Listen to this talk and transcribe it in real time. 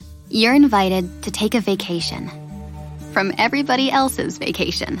You're invited to take a vacation from everybody else's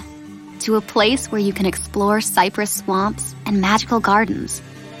vacation to a place where you can explore cypress swamps and magical gardens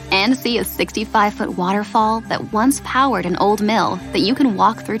and see a 65-foot waterfall that once powered an old mill that you can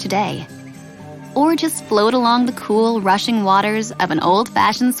walk through today. Or just float along the cool, rushing waters of an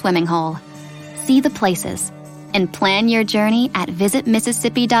old-fashioned swimming hole. See the places and plan your journey at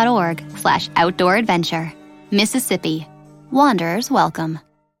visitmississippi.org/outdoor adventure. Mississippi. Wanderers welcome.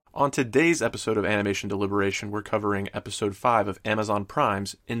 On today's episode of Animation Deliberation, we're covering episode 5 of Amazon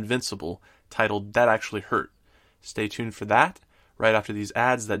Prime's Invincible, titled That Actually Hurt. Stay tuned for that, right after these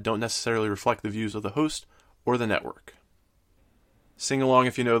ads that don't necessarily reflect the views of the host or the network. Sing along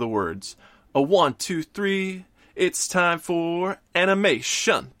if you know the words. A 1, 2, 3, it's time for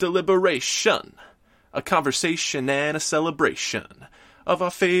Animation Deliberation. A conversation and a celebration of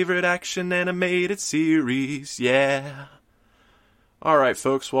our favorite action animated series, yeah. Alright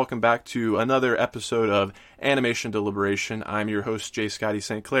folks, welcome back to another episode of Animation Deliberation. I'm your host, J. Scotty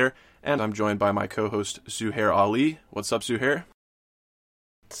St. Clair, and I'm joined by my co-host, Zuhair Ali. What's up, Zuhair?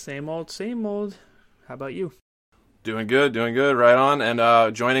 Same old, same old. How about you? Doing good, right on.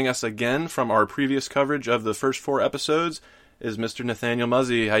 And joining us again from our previous coverage of the first 4 episodes is Mr. Nathaniel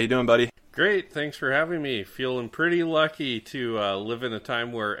Muzzy. How you doing, buddy? Great, thanks for having me. Feeling pretty lucky to live in a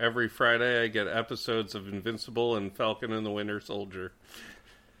time where every Friday I get episodes of Invincible and Falcon and the Winter Soldier.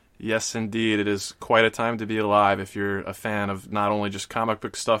 Yes, indeed. It is quite a time to be alive if you're a fan of not only just comic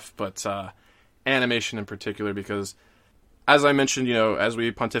book stuff, but animation in particular, because as I mentioned, as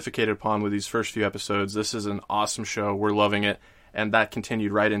we pontificated upon with these first few episodes, this is an awesome show. We're loving it, and that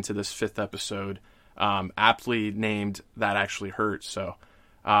continued right into this 5th episode, aptly named That Actually Hurt, so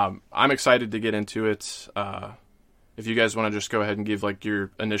I'm excited to get into it. If you guys want to just go ahead and give your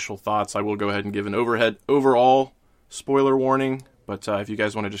initial thoughts, I will go ahead and give an overall spoiler warning. But if you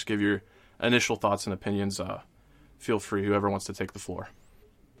guys want to just give your initial thoughts and opinions, feel free, whoever wants to take the floor.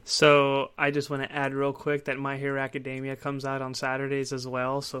 So I just want to add real quick that My Hero Academia comes out on Saturdays as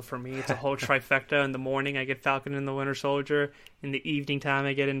well. So for me, it's a whole trifecta. In the morning, I get Falcon and the Winter Soldier. In the evening time,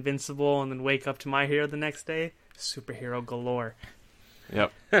 I get Invincible, and then wake up to My Hero the next day. Superhero galore.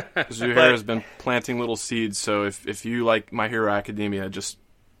 Yep. Zuhair has been planting little seeds, so if you like My Hero Academia, just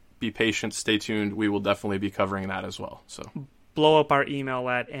be patient, stay tuned. We will definitely be covering that as well. So blow up our email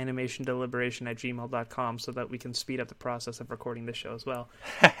at animationdeliberation@gmail.com so that we can speed up the process of recording this show as well.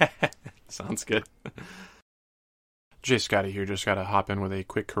 Sounds good. Jay Scotty here, just got to hop in with a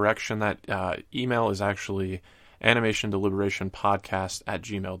quick correction. That email is actually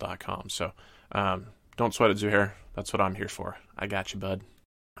animationdeliberation.podcast@gmail.com. So don't sweat it, Zuhair. That's what I'm here for. I got you, bud.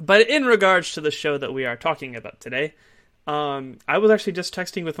 But in regards to the show that we are talking about today, I was actually just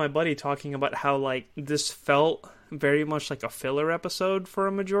texting with my buddy talking about how, this felt very much like a filler episode for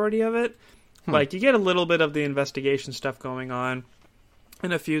a majority of it. You get a little bit of the investigation stuff going on,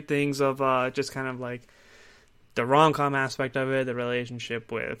 and a few things of just kind of the rom-com aspect of it, the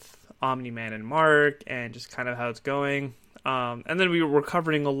relationship with Omni-Man and Mark, and just kind of how it's going. And then we were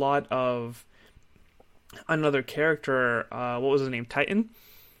covering a lot of another character, what was his name, Titan?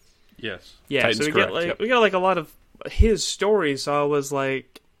 Yes. Yeah, Titan's so we correct, get we got a lot of his stories, so I was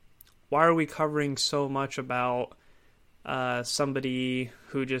like, why are we covering so much about somebody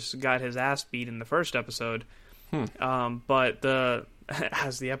who just got his ass beat in the first episode? But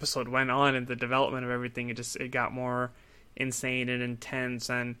as the episode went on and the development of everything, it got more insane and intense,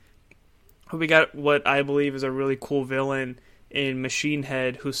 and we got what I believe is a really cool villain in Machine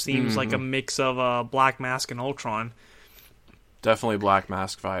Head, who seems like a mix of Black Mask and Ultron. Definitely Black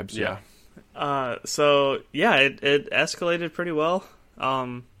Mask vibes, yeah. So yeah, it escalated pretty well.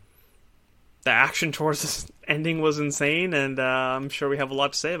 The action towards this ending was insane, and I'm sure we have a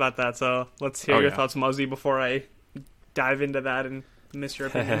lot to say about that. So let's hear your thoughts, Muzzy, before I dive into that and miss your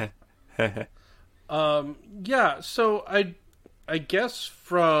opinion. Yeah, so I guess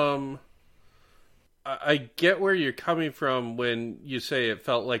I get where you're coming from when you say it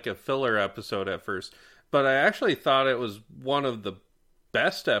felt like a filler episode at first, but I actually thought it was one of the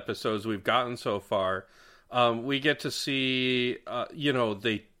best episodes we've gotten so far. We get to see,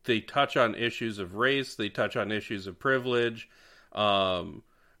 they touch on issues of race, they touch on issues of privilege.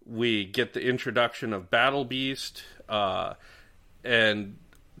 We get the introduction of Battle Beast, and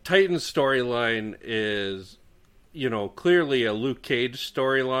Titan's storyline is, clearly a Luke Cage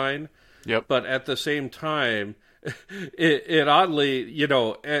storyline. Yep. But at the same time, it oddly, we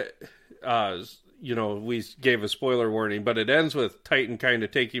gave a spoiler warning, but it ends with Titan kind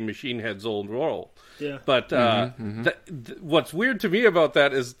of taking Machine Head's old role. Yeah. But what's weird to me about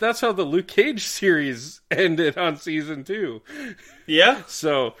that is that's how the Luke Cage series ended on season 2. Yeah.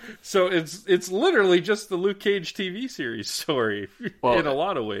 So it's literally just the Luke Cage TV series story in a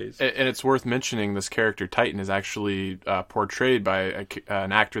lot of ways. And it's worth mentioning this character Titan is actually portrayed by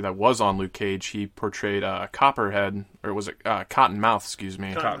an actor that was on Luke Cage. He portrayed Copperhead, or was it Cottonmouth? Excuse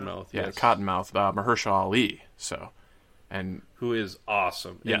me, Cottonmouth. Yeah, yes. Cottonmouth. Mahershala Ali. So, and who is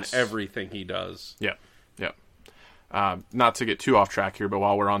awesome in everything he does. Yeah, yeah. Not to get too off track here, but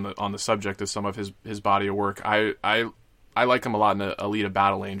while we're on the subject of some of his body of work, I like him a lot in Alita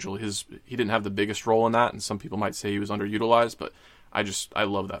Battle Angel. He didn't have the biggest role in that, and some people might say he was underutilized, but I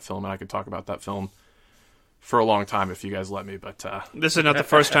love that film, and I could talk about that film for a long time if you guys let me. But this is not the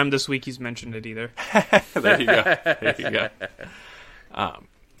first time this week he's mentioned it either. There you go. There you go.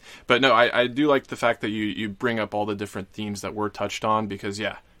 But no, I do like the fact that you bring up all the different themes that were touched on, because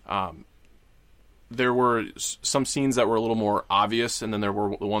there were some scenes that were a little more obvious, and then there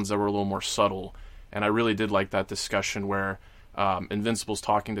were the ones that were a little more subtle. And I really did like that discussion where Invincible's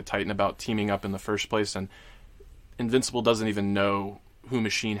talking to Titan about teaming up in the first place, and Invincible doesn't even know who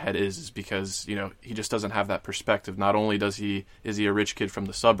Machine Head is because he just doesn't have that perspective. Not only is he a rich kid from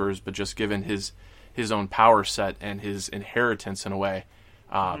the suburbs, but just given his own power set and his inheritance in a way.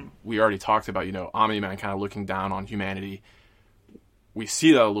 We already talked about Omni-Man kind of looking down on humanity. We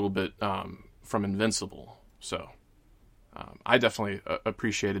see that a little bit from Invincible, so I definitely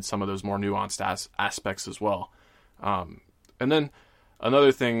appreciated some of those more nuanced aspects as well. And then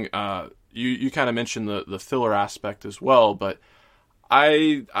another thing, you kind of mentioned the filler aspect as well, but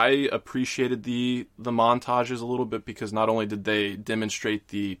I appreciated the montages a little bit, because not only did they demonstrate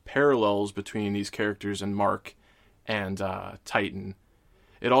the parallels between these characters and Mark and Titan,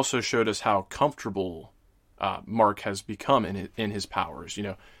 it also showed us how comfortable Mark has become in his powers.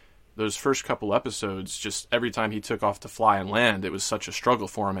 Those first couple episodes, just every time he took off to fly and land, it was such a struggle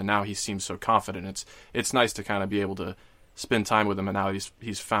for him, and now he seems so confident. It's nice to kind of be able to spend time with him, and now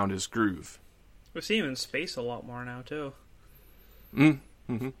he's found his groove. We see him in space a lot more now too.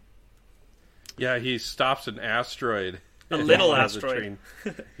 Mm-hmm. Yeah, he stops an asteroid. A little asteroid.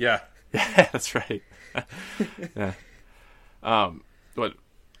 Yeah. Yeah, that's right. Yeah. What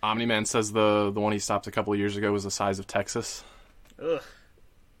Omni-Man says the one he stopped a couple of years ago was the size of Texas. Ugh.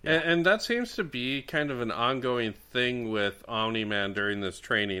 And that seems to be kind of an ongoing thing with Omni-Man during this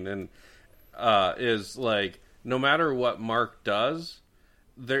training, and is like, no matter what Mark does,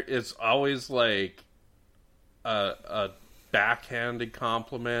 it's always like a backhanded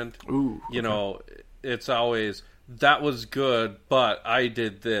compliment. Ooh, okay. It's always, that was good, but I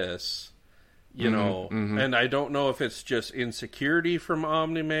did this. And I don't know if it's just insecurity from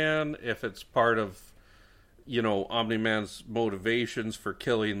Omni-Man, if it's part of Omni-Man's motivations for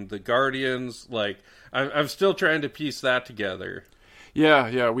killing the Guardians. Like, I'm still trying to piece that together.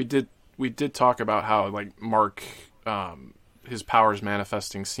 Yeah, we did talk about how, like, Mark, his powers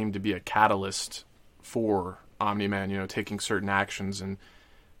manifesting seemed to be a catalyst for Omni-Man, taking certain actions, and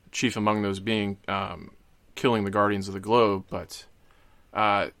chief among those being killing the Guardians of the Globe. But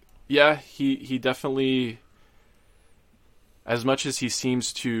he definitely, as much as he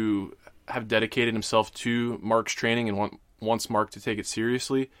seems to have dedicated himself to Mark's training and wants Mark to take it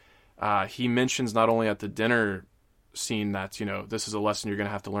seriously, he mentions not only at the dinner scene that this is a lesson you're going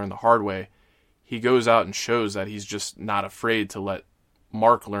to have to learn the hard way. He goes out and shows that he's just not afraid to let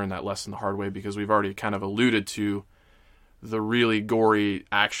Mark learn that lesson the hard way, because we've already kind of alluded to the really gory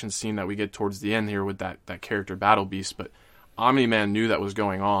action scene that we get towards the end here with that character Battle Beast. But Omni-Man knew that was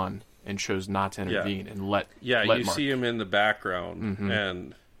going on and chose not to intervene and let you Mark. See him in the background,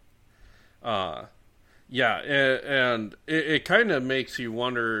 and and it kind of makes you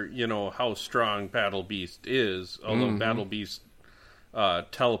wonder, how strong Battle Beast is. Although Battle Beast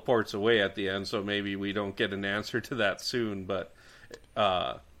teleports away at the end, so maybe we don't get an answer to that soon. But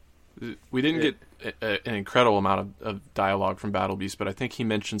we didn't get an incredible amount of dialogue from Battle Beast, but I think he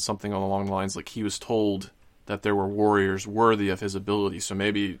mentioned something along the lines like he was told that there were warriors worthy of his ability. So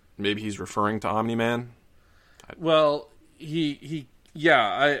maybe he's referring to Omni-Man. Well, that's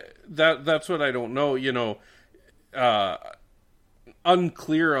what I don't know.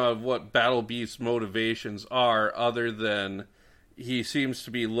 Unclear of what Battle Beast's motivations are, other than he seems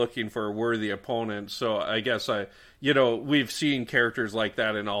to be looking for a worthy opponent. So I guess we've seen characters like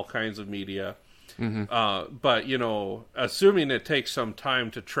that in all kinds of media. But assuming it takes some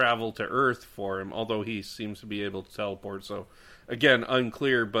time to travel to Earth for him, although he seems to be able to teleport, so again,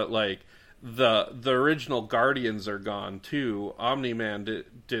 unclear. But like the original Guardians are gone too. Omni-Man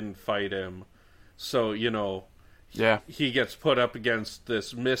didn't fight him, so Yeah. he gets put up against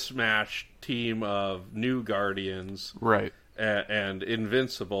this mismatched team of new Guardians, Right. and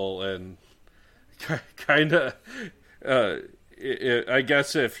Invincible, and kind of. I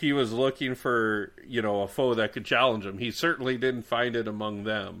guess if he was looking for, a foe that could challenge him, he certainly didn't find it among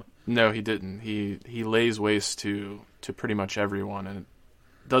them. No, he didn't. He lays waste to pretty much everyone, and it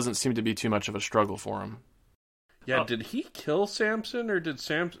doesn't seem to be too much of a struggle for him. Yeah, did he kill Samson, or did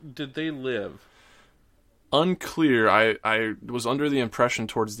they live? Unclear. I was under the impression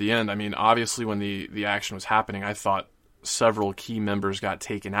towards the end. I mean, obviously when the action was happening, I thought several key members got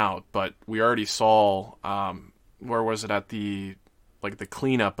taken out, but we already saw where was it at the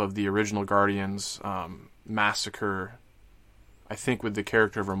cleanup of the original Guardians massacre, I think with the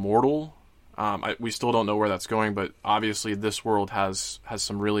character of Immortal. We still don't know where that's going, but obviously this world has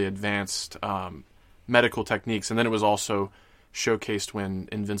some really advanced medical techniques. And then it was also showcased when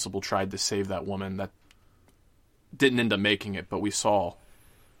Invincible tried to save that woman that didn't end up making it, but we saw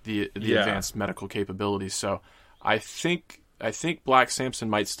the advanced medical capabilities. So I think Black Samson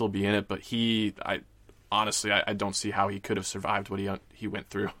might still be in it, but honestly, I don't see how he could have survived what he went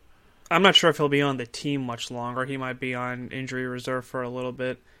through. I'm not sure if he'll be on the team much longer. He might be on injury reserve for a little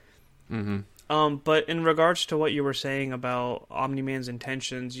bit. Mm-hmm. But in regards to what you were saying about Omni-Man's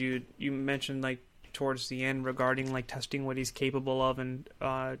intentions, you mentioned towards the end regarding testing what he's capable of, and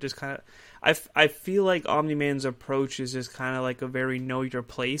just kind of, I feel like Omni-Man's approach is just kind of a very know your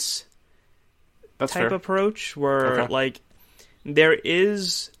place That's type fair. approach, where Okay. there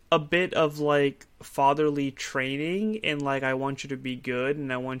is a bit of fatherly training, and I want you to be good,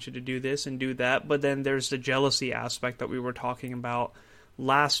 and I want you to do this and do that, but then there's the jealousy aspect that we were talking about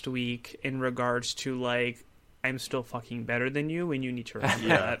last week in regards to I'm still fucking better than you, and you need to remember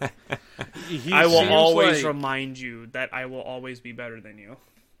that. I will always remind you that I will always be better than you,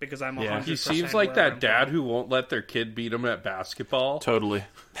 because I'm 100%. He seems like that dad who won't let their kid beat him at basketball. Totally.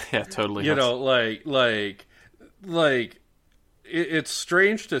 Yeah, totally. It's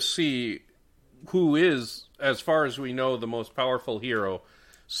strange to see who is, as far as we know, the most powerful hero,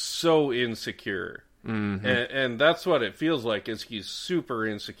 so insecure. Mm-hmm. And that's what it feels like, is he's super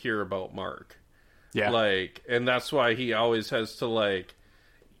insecure about Mark. Yeah. And that's why he always has to,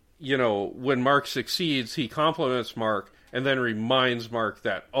 when Mark succeeds, he compliments Mark and then reminds Mark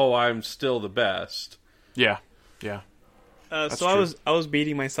that, I'm still the best. Yeah. Yeah. So I was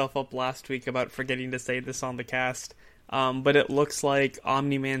beating myself up last week about forgetting to say this on the cast. But it looks like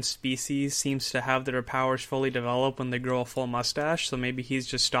Omni-Man's species seems to have their powers fully developed when they grow a full mustache, so maybe he's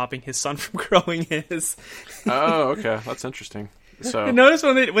just stopping his son from growing his. Oh, okay. That's interesting. So Notice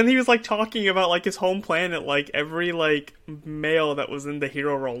when he was talking about his home planet, every male that was in the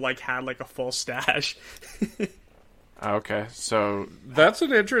hero role had a full stash. okay. So that's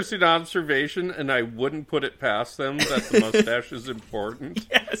an interesting observation, and I wouldn't put it past them that the mustache is important.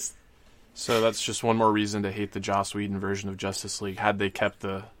 Yes. So that's just one more reason to hate the Joss Whedon version of Justice League. Had they kept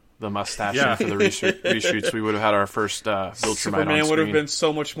the mustache in for the reshoots, we would have had our first Viltrumite on screen. Superman would have been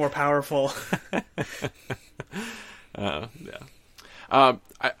so much more powerful. Yeah.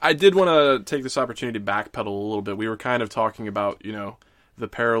 I did want to take this opportunity to backpedal a little bit. We were kind of talking about, the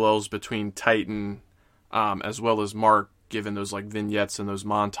parallels between Titan as well as Mark, given those vignettes and those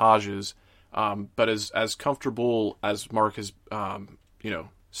montages. But as comfortable as Mark has,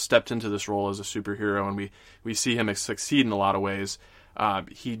 stepped into this role as a superhero, and we see him succeed in a lot of ways,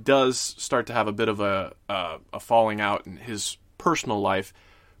 he does start to have a bit of a falling out in his personal life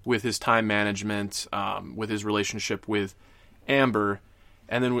with his time management, with his relationship with Amber.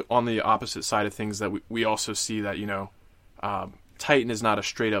 And then on the opposite side of things, that we also see that, Titan is not a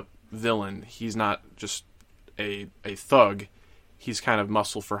straight up villain. He's not just a thug. He's kind of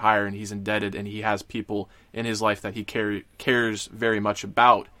muscle for hire, and he's indebted, and he has people in his life that he cares very much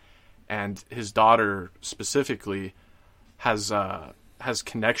about. And his daughter specifically has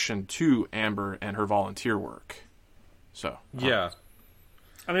connection to Amber and her volunteer work. So yeah.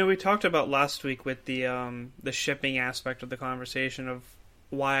 I mean, we talked about last week with the shipping aspect of the conversation of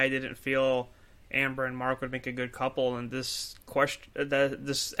why I didn't feel Amber and Mark would make a good couple, and this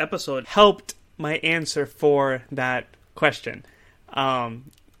episode helped my answer for that question.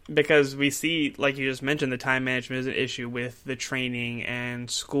 Because we see, like you just mentioned, the time management is an issue with the training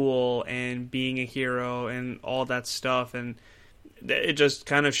and school and being a hero and all that stuff, and it just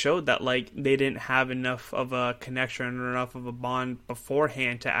kind of showed that they didn't have enough of a connection or enough of a bond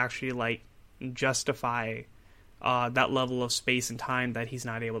beforehand to actually justify that level of space and time that he's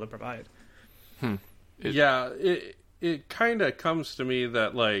not able to provide. It kind of comes to me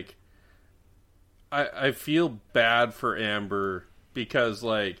that I feel bad for Amber, because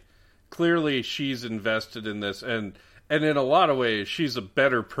clearly she's invested in this, and in a lot of ways, she's a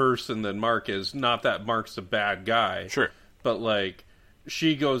better person than Mark is. Not that Mark's a bad guy. Sure. But, like,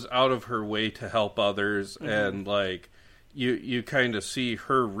 she goes out of her way to help others, and, like, you kind of see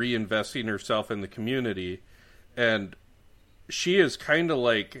her reinvesting herself in the community. And she is kind of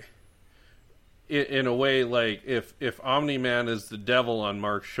like, in a way, like, if Omni-Man is the devil on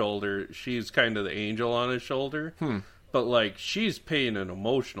Mark's shoulder, she's kind of the angel on his shoulder. But, like, she's paying an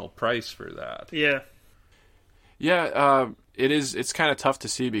emotional price for that. Yeah. Yeah, it's kind of tough to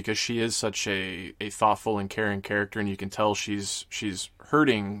see because she is such a thoughtful and caring character, and you can tell she's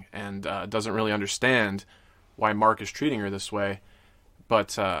hurting and doesn't really understand why Mark is treating her this way.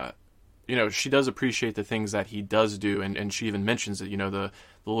 But, she does appreciate the things that he does do, and she even mentions it, the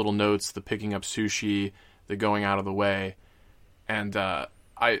little notes, the picking up sushi, the going out of the way. And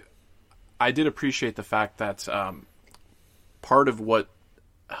I did appreciate the fact that part of what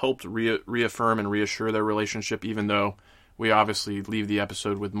helped reaffirm and reassure their relationship, even though we obviously leave the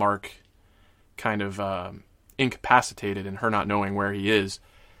episode with Mark kind of incapacitated and her not knowing where he is,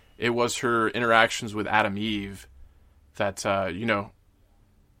 it was her interactions with Adam Eve that,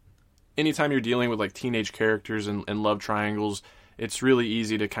 anytime you're dealing with like teenage characters and love triangles, it's really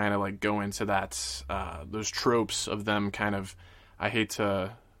easy to kind of like go into that, those tropes of them kind of, I hate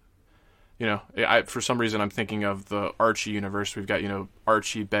to... for some reason I'm thinking of the Archie universe. We've got,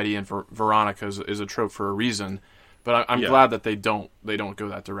 Archie, Betty, and Veronica is a trope for a reason. But I'm glad that they don't go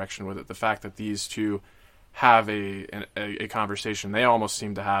that direction with it. The fact that these two have a conversation, they almost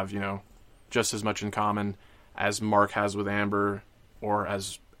seem to have, just as much in common as Mark has with Amber, or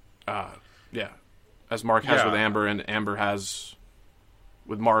as Mark has with Amber, and Amber has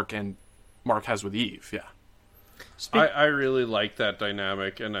with Mark, and Mark has with Eve. Yeah. I really like that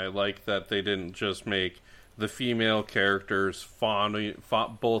dynamic, and I like that they didn't just make the female characters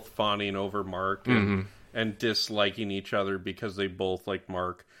both fawning over Mark and disliking each other because they both like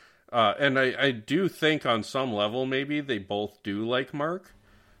Mark. And I do think on some level maybe they both do like Mark,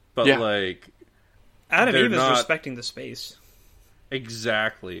 but like... Adam Eve is respecting the space.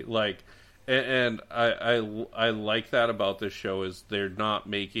 Exactly. Like, and I like that about this show is they're not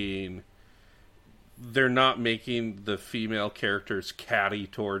making the female characters catty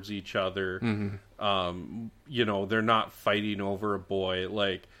towards each other. They're not fighting over a boy.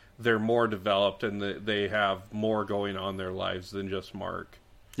 Like, they're more developed and they have more going on in their lives than just Mark.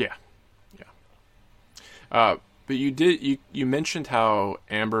 Yeah. But you mentioned how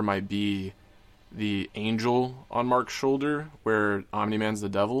Amber might be the angel on Mark's shoulder, where Omni-Man's the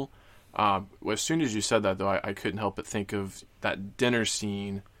devil. As soon as you said that, though, I couldn't help but think of that dinner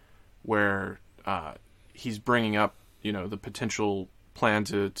scene where he's bringing up, the potential plan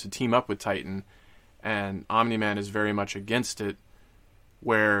to team up with Titan, and Omni-Man is very much against it,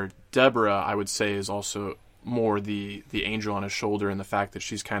 where Deborah, I would say, is also more the angel on his shoulder, and the fact that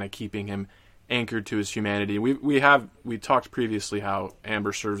she's kind of keeping him anchored to his humanity. We talked previously how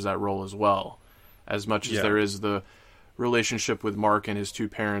Amber serves that role as well, as much as there is the relationship with Mark and his two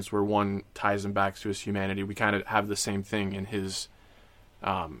parents where one ties him back to his humanity. We kind of have the same thing in his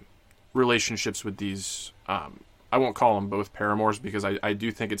relationships with these, I won't call them both paramours, because I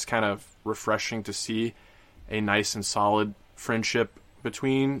do think it's kind of refreshing to see a nice and solid friendship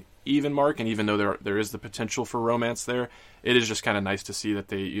between Eve and Mark, and even though there is the potential for romance there, it is just kind of nice to see that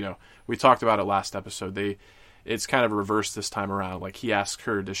they, we talked about it last episode, it's kind of reversed this time around. Like, he asks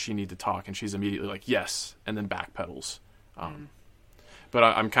her, does she need to talk? And she's immediately like, yes, and then backpedals. But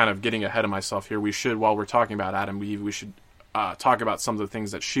I'm kind of getting ahead of myself here. We should, while we're talking about Adam Eve, we should talk about some of the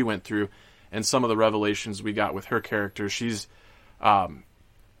things that she went through and some of the revelations we got with her character. She's, coming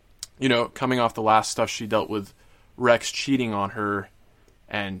off the last stuff she dealt with, Rex cheating on her,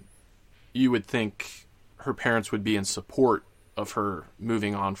 and you would think her parents would be in support of her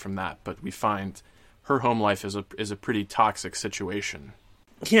moving on from that, but we find her home life is a pretty toxic situation.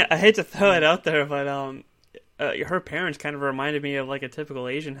 Yeah, I hate to throw it out there, but her parents kind of reminded me of like a typical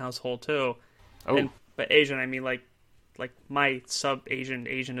Asian household too. Oh, but Asian, I mean like my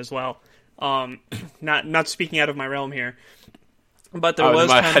Asian as well. Not speaking out of my realm here, but there was.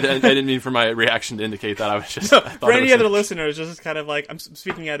 I didn't mean for my reaction to indicate that. I was just for any other listeners, just kind of like I'm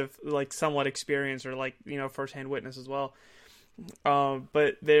speaking out of like somewhat experience or like firsthand witness as well.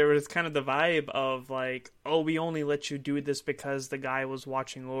 But there was kind of the vibe of like, oh, we only let you do this because the guy was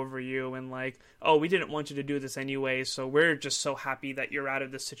watching over you, and like, oh, we didn't want you to do this anyway, so we're just so happy that you're out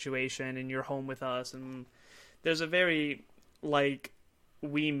of this situation and you're home with us. And there's a very like,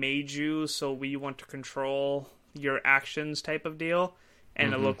 we made you, so we want to control your actions type of deal.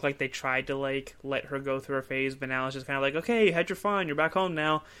 And it looked like they tried to like let her go through her phase, but now it's just kind of like, okay, you had your fun, you're back home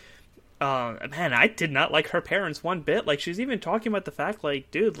now. man, I did not like her parents one bit. Like, she's even talking about the fact,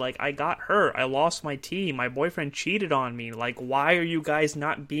 like, dude, like, I got hurt, I lost my team, my boyfriend cheated on me. Like, why are you guys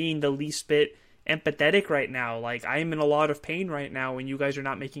not being the least bit empathetic right now? Like, I'm in a lot of pain right now, and you guys are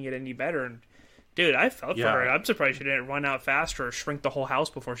not making it any better. And dude, I felt for her. I'm surprised she didn't run out faster or shrink the whole house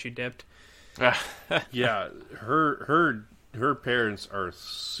before she dipped. Yeah, her parents are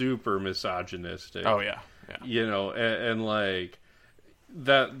super misogynistic. Oh yeah. You know, and like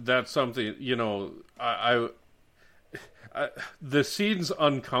that's something, you know, I the scene's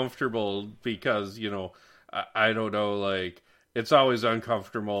uncomfortable because, you know, I don't know, like, it's always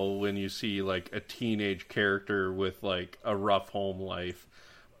uncomfortable when you see like a teenage character with like a rough home life,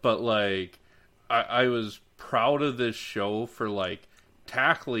 but like I was proud of this show for like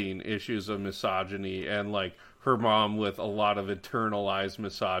tackling issues of misogyny and like her mom with a lot of internalized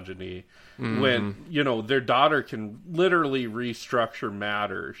misogyny, when, you know, their daughter can literally restructure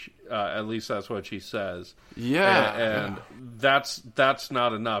matter. At least that's what she says. Yeah. And that's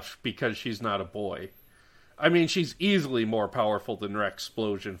not enough because she's not a boy. I mean, she's easily more powerful than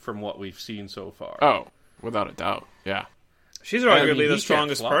Rexplosion from what we've seen so far. Oh, without a doubt. Yeah. She's arguably the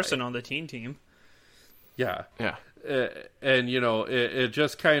strongest person on the teen team. Yeah. Yeah. And, you know, it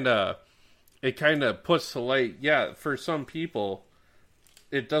just kind of puts to light, yeah, for some people,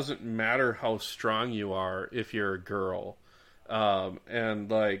 it doesn't matter how strong you are if you're a girl. And,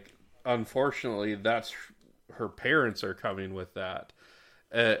 like, unfortunately, that's her parents are coming with that.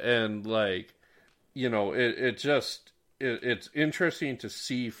 And like, you know, it's interesting to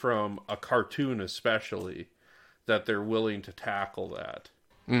see from a cartoon especially that they're willing to tackle that.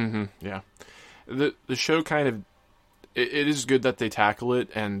 Mm-hmm. Yeah. The show kind of, it is good that they tackle it,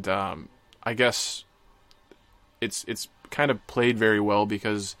 and I guess it's kind of played very well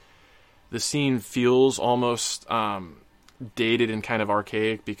because the scene feels almost dated and kind of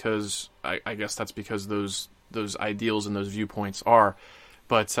archaic because I guess that's because those ideals and those viewpoints are.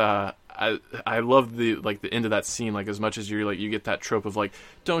 But I love the end of that scene, like, as much as you're like, you get that trope of like,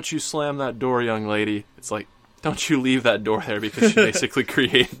 don't you slam that door, young lady. It's like, don't you leave that door there, because she basically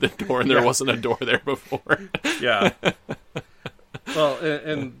created the door and there wasn't a door there before. Yeah. Well,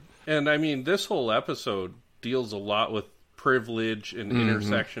 and I mean, this whole episode deals a lot with privilege and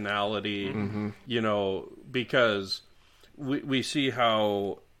intersectionality, you know, because we see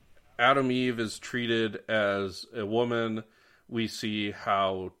how Adam Eve is treated as a woman. We see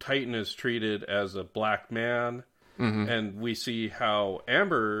how Titan is treated as a black man. And we see how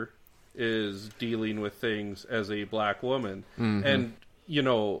Amber is dealing with things as a black woman. And, you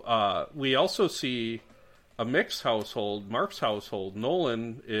know, we also see a mixed household, Mark's household.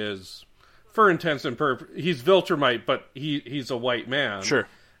 Nolan is, for intents and purposes, he's Viltrumite, but he's a white man. Sure.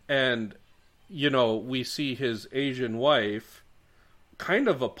 And, you know, we see his Asian wife kind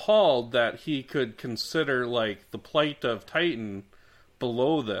of appalled that he could consider, like, the plight of Titan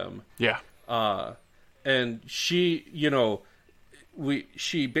below them. Yeah. And she, you know,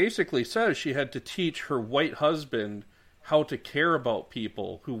 she basically says she had to teach her white husband how to care about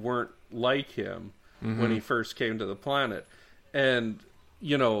people who weren't like him when he first came to the planet. And,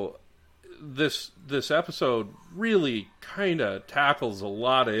 you know, this episode really kind of tackles a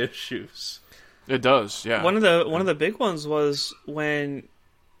lot of issues. It does, yeah. One of the big ones was when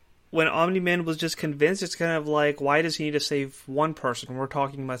Omni-Man was just convinced. It's kind of like, why does he need to save one person? We're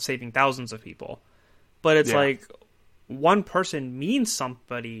talking about saving thousands of people. But it's like, one person means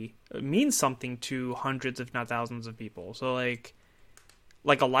something to hundreds, if not thousands of people. So like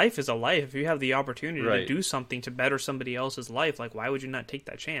a life is a life. If you have the opportunity to do something to better somebody else's life, like, why would you not take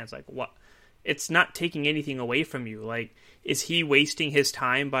that chance? Like, what? It's not taking anything away from you. Like, is he wasting his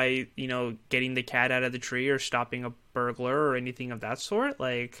time by, you know, getting the cat out of the tree or stopping a burglar or anything of that sort?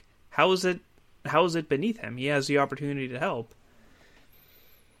 Like, how is it beneath him? He has the opportunity to help.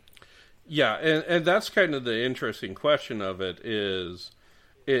 Yeah, and that's kind of the interesting question of it is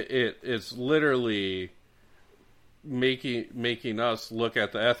it's literally making us look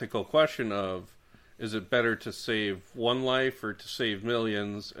at the ethical question of, is it better to save one life or to save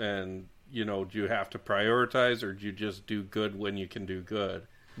millions? And, you know, do you have to prioritize, or do you just do good when you can do good?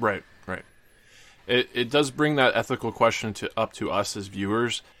 Right. It does bring that ethical question up to us as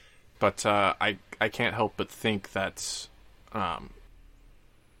viewers, but I can't help but think that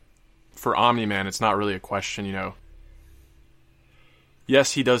for Omni-Man, it's not really a question, you know.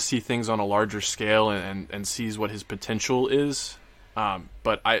 Yes, he does see things on a larger scale and sees what his potential is,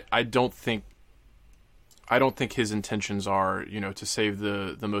 but I don't think his intentions are, you know, to save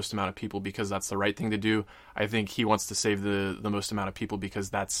the most amount of people because that's the right thing to do. I think he wants to save the most amount of people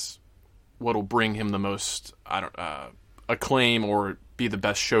because that's what'll bring him the most acclaim or be the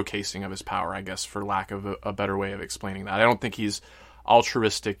best showcasing of his power, I guess, for lack of a better way of explaining that. I don't think he's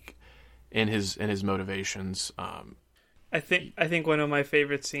altruistic in his motivations. I think one of my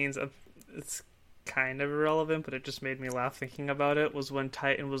favorite scenes, it's kind of irrelevant, but it just made me laugh thinking about it, was when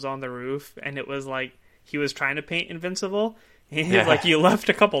Titan was on the roof and it was like he was trying to paint Invincible. And he was like, you left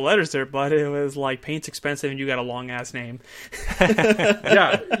a couple letters there, but it was like, paint's expensive and you got a long ass name.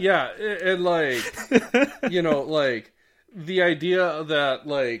 yeah. And like, you know, like the idea that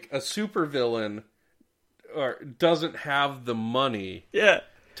like a supervillain doesn't have the money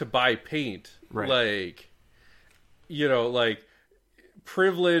to buy paint. Right. Like, you know, like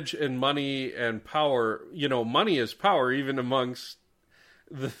privilege and money and power, you know, money is power even amongst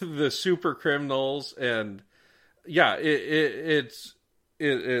the super criminals. And yeah, it's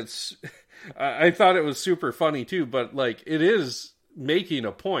I thought it was super funny too, but like it is making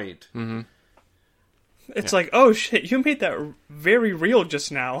a point. Mm-hmm. It's like, oh shit, you made that very real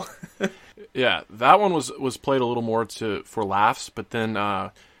just now. Yeah, that one was played a little more for laughs, but then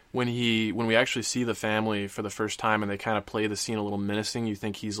when we actually see the family for the first time and they kind of play the scene a little menacing, you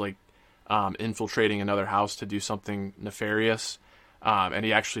think he's like infiltrating another house to do something nefarious, and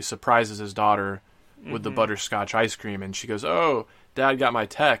he actually surprises his daughter with the butterscotch ice cream, and she goes, "Oh, Dad got my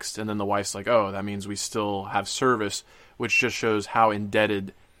text," and then the wife's like, "Oh, that means we still have service," which just shows how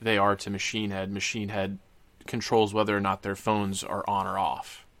indebted they are to Machine Head. Machine Head controls whether or not their phones are on or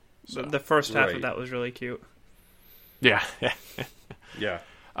off. So, the first half of that was really cute. Yeah. Yeah.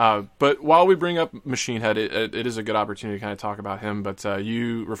 But while we bring up Machine Head, it is a good opportunity to kind of talk about him. But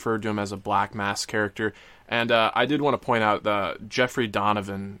you referred to him as a Black Mask character. And I did want to point out that Jeffrey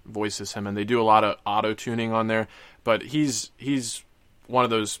Donovan voices him, and they do a lot of auto-tuning on there. But he's one of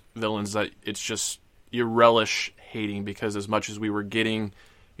those villains that it's just you relish hating, because as much as we were getting,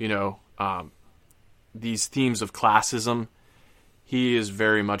 you know, these themes of classism, he is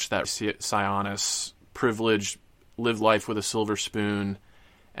very much that Sionis, privileged, live life with a silver spoon.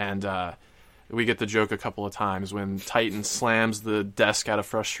 And we get the joke a couple of times when Titan slams the desk out of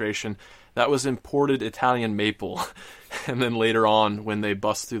frustration. That was imported Italian maple. And then later on, when they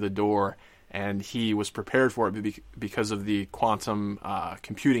bust through the door, and he was prepared for it because of the quantum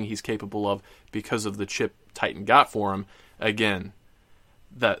computing he's capable of, because of the chip Titan got for him, again,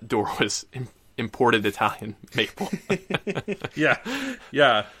 that door was imported Italian maple.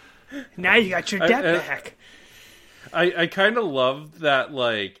 Yeah. Now you got your debt back. I kind of love that,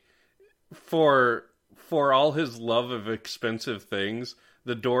 like, for all his love of expensive things,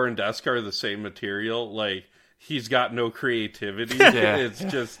 the door and desk are the same material. Like, he's got no creativity. Yeah. It's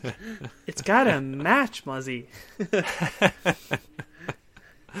just... It's got to match, Muzzy.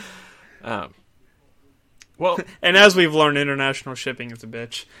 Well, and as we've learned, international shipping is a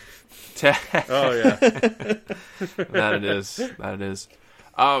bitch. Oh, yeah. That it is.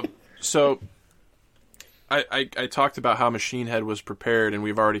 So... I talked about how Machine Head was prepared, and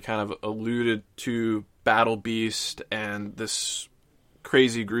we've already kind of alluded to Battle Beast and this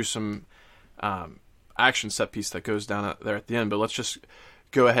crazy, gruesome action set piece that goes down there at the end. But let's just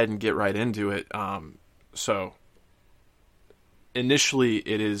go ahead and get right into it. So, initially,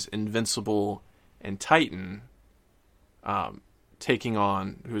 it is Invincible and Titan taking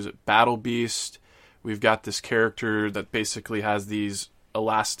on, who is it, Battle Beast. We've got this character that basically has these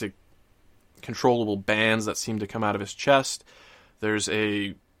elastic controllable bands that seem to come out of his chest. There's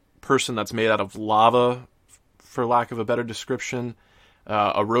a person that's made out of lava, for lack of a better description,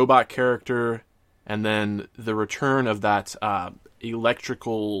 a robot character, and then the return of that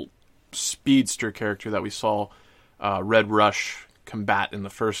electrical speedster character that we saw Red Rush combat in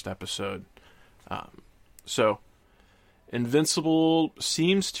the first episode. So Invincible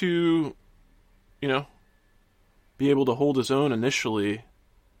seems to, you know, be able to hold his own initially,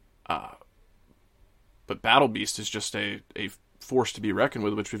 but Battle Beast is just a force to be reckoned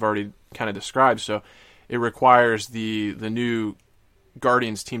with, which we've already kind of described. So it requires the new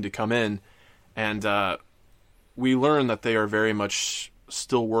Guardians team to come in, and we learn that they are very much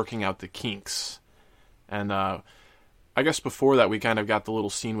still working out the kinks. And I guess before that, we kind of got the little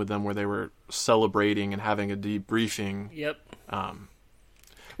scene with them where they were celebrating and having a debriefing. Yep.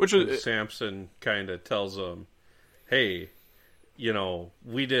 Which is Samson kind of tells them, "Hey, you know,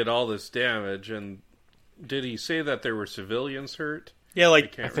 we did all this damage," and did he say that there were civilians hurt? Yeah,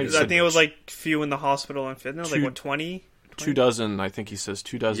 like I think it was like few in the hospital and fitness, like what, 20? 2 dozen, I think he says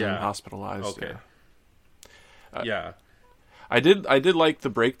 2 dozen Yeah. hospitalized. Okay. Yeah. I did like the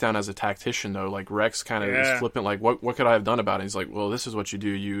breakdown as a tactician though. Like Rex kind of is flippant, like what could I have done about it? He's like, well, this is what you do.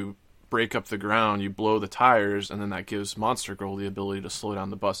 You break up the ground, you blow the tires, and then that gives Monster Girl the ability to slow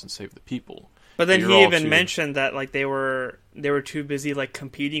down the bus and save the people. But then you're he all even cheating. mentioned that like they were too busy like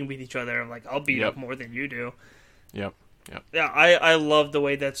competing with each other. Like, I'll beat up more than you do. Yep. Yeah, I love the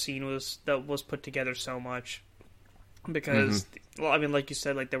way that scene was put together so much, because well, I mean, like you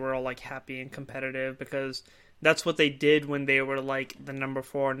said, like they were all like happy and competitive, because that's what they did when they were like the number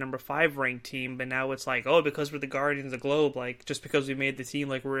 4 and number 5 ranked team. But now it's like, oh, because we're the Guardians of the Globe, like just because we made the team,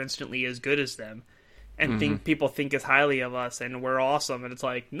 like we're instantly as good as them, and people think as highly of us, and we're awesome. And it's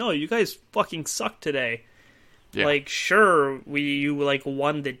like, no, you guys fucking suck today. Yeah. Like, sure, you like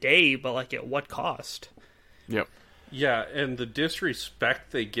won the day, but like at what cost? Yep. Yeah, and the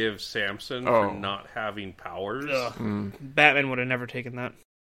disrespect they give Samson for not having powers. Batman would have never taken that.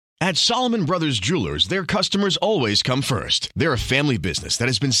 At Solomon Brothers Jewelers, their customers always come first. They're a family business that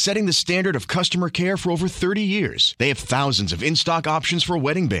has been setting the standard of customer care for over 30 years. They have thousands of in-stock options for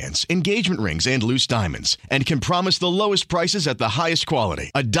wedding bands, engagement rings, and loose diamonds, and can promise the lowest prices at the highest quality.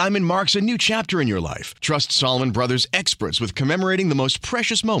 A diamond marks a new chapter in your life. Trust Solomon Brothers experts with commemorating the most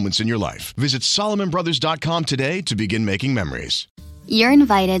precious moments in your life. Visit SolomonBrothers.com today to begin making memories. You're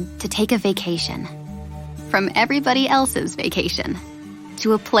invited to take a vacation from everybody else's vacation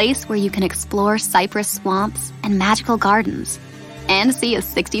to a place where you can explore cypress swamps and magical gardens and see a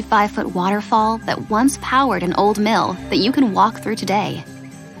 65-foot waterfall that once powered an old mill that you can walk through today.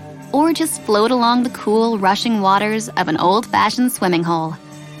 Or just float along the cool, rushing waters of an old-fashioned swimming hole.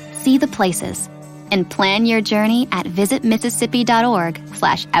 See the places and plan your journey at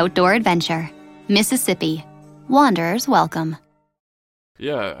visitmississippi.org/outdoor adventure. Mississippi. Wanderers welcome.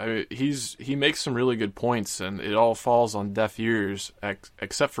 Yeah, I mean, he makes some really good points, and it all falls on deaf ears,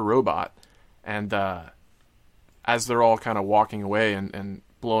 except for Robot. And as they're all kind of walking away and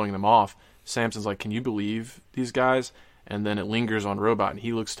blowing them off, Samson's like, "Can you believe these guys?" And then it lingers on Robot, and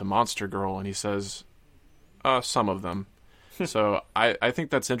he looks to Monster Girl, and he says, "Some of them." So I think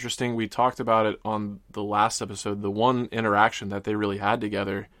that's interesting. We talked about it on the last episode. The one interaction that they really had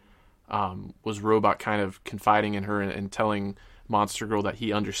together was Robot kind of confiding in her and telling Monster Girl that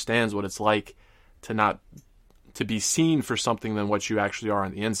he understands what it's like to be seen for something than what you actually are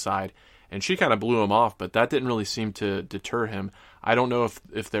on the inside. And she kind of blew him off, but that didn't really seem to deter him. I don't know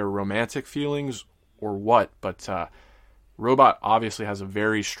if they're romantic feelings or what, but Robot obviously has a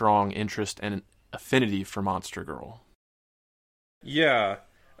very strong interest and affinity for Monster Girl. Yeah.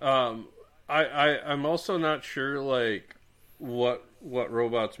 I'm also not sure like what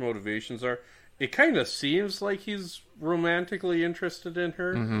Robot's motivations are. It kind of seems like he's romantically interested in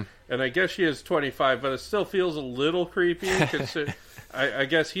her, and I guess she is 25, but it still feels a little creepy. I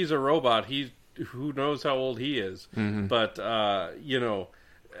guess he's a robot. Who knows how old he is, but you know,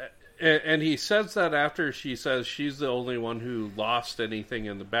 and he says that after she says she's the only one who lost anything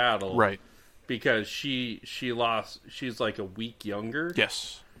in the battle, right? Because she lost. She's like a week younger.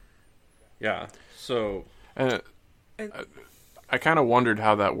 Yes. Yeah. So, I kind of wondered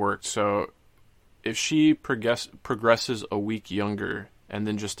how that worked. So, if she progresses a week younger and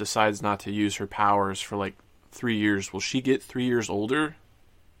then just decides not to use her powers for like 3 years, will she get 3 years older?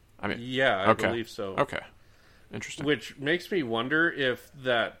 I mean, yeah, I believe so. Okay, interesting. Which makes me wonder if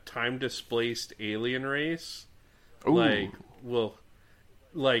that time displaced alien race, Ooh.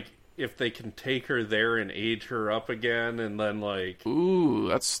 if they can take her there and age her up again, and then like, ooh,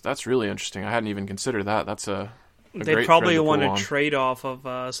 that's really interesting. I hadn't even considered that. That's a They probably want a trade off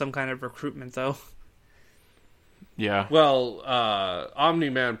of some kind of recruitment, though. Yeah. Well,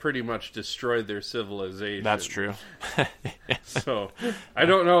 Omni-Man pretty much destroyed their civilization. That's true. So, I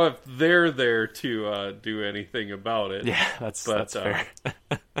don't know if they're there to do anything about it. Yeah, that's fair.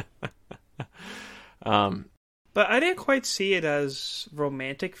 But I didn't quite see it as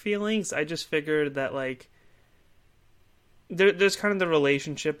romantic feelings. I just figured that, like, there's kind of the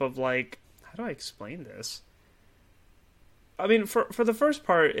relationship of, like, how do I explain this? I mean, for the first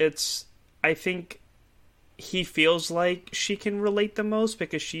part, I think he feels like she can relate the most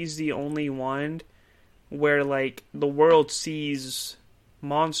because she's the only one where, like, the world sees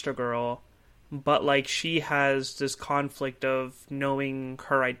Monster Girl, but, like, she has this conflict of knowing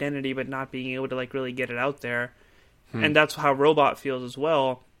her identity but not being able to, like, really get it out there. And that's how Robot feels as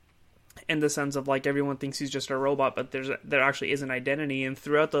well, in the sense of, like, everyone thinks he's just a robot, but there actually is an identity. And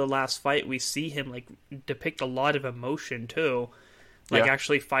throughout the last fight, we see him, like, depict a lot of emotion, too. Like,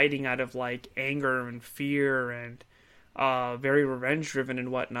 actually fighting out of, like, anger and fear and very revenge-driven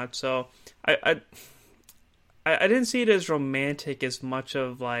and whatnot. So, I didn't see it as romantic as much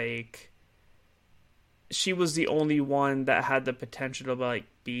of, like, she was the only one that had the potential to, like,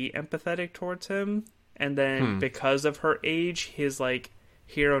 be empathetic towards him. And then because of her age, his, like,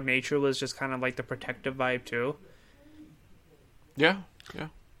 hero nature was just kind of like the protective vibe, too. Yeah.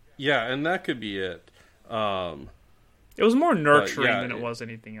 Yeah, and that could be it. It was more nurturing than it was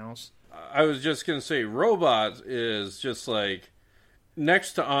anything else. I was just going to say, Robot is just like,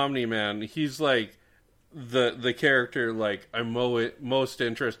 next to Omni-Man, he's like the character like I'm most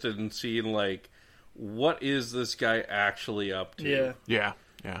interested in seeing, like, what is this guy actually up to? Yeah.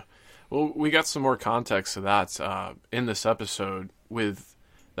 Well, we got some more context to that in this episode with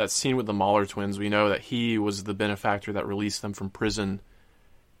that scene with the Mahler twins. We know that he was the benefactor that released them from prison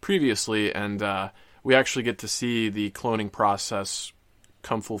previously, and we actually get to see the cloning process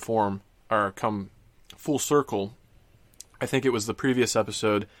come full form, or come full circle. I think it was the previous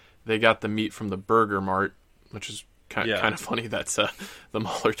episode, they got the meat from the Burger Mart, which is kind of funny that the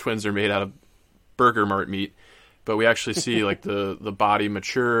Mahler twins are made out of Burger Mart meat. But we actually see like the body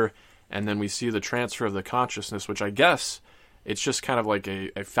mature, and then we see the transfer of the consciousness, which I guess it's just kind of like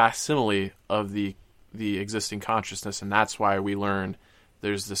a facsimile of the existing consciousness, and that's why we learn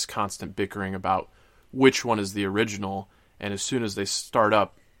there's this constant bickering about which one is the original. And as soon as they start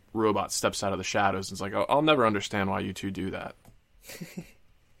up, Robot steps out of the shadows and is like, I'll never understand why you two do that.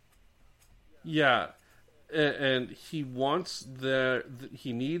 Yeah, and he wants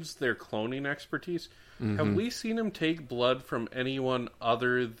he needs their cloning expertise. Mm-hmm. Have we seen him take blood from anyone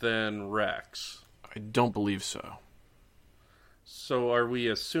other than Rex? I don't believe so. So are we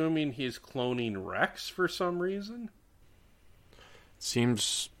assuming he's cloning Rex for some reason?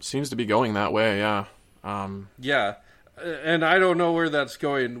 Seems to be going that way, yeah. Yeah, and I don't know where that's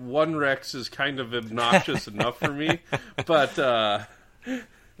going. One Rex is kind of obnoxious enough for me, but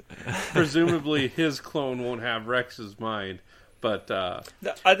presumably his clone won't have Rex's mind. But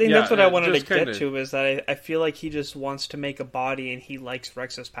I think that's what I wanted to get to, is that I feel like he just wants to make a body and he likes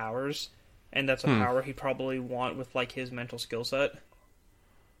Rex's powers, and that's a power he'd probably want with like his mental skill set.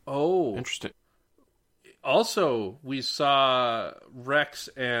 Oh, interesting. Also, we saw Rex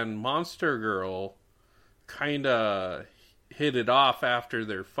and Monster Girl kind of hit it off after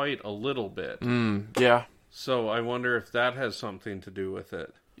their fight a little bit. Yeah. So I wonder if that has something to do with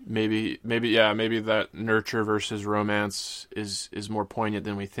it. Maybe that nurture versus romance is more poignant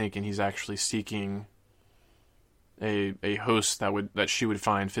than we think, and he's actually seeking a host that she would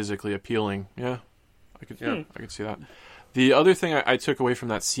find physically appealing. Yeah, I could see that. The other thing I took away from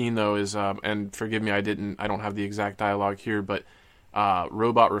that scene, though, is and forgive me, I don't have the exact dialogue here, but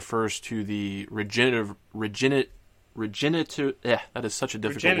Robot refers to the regenerative that is such a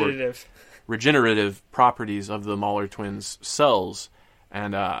difficult word. Regenerative properties of the Mahler twins' cells,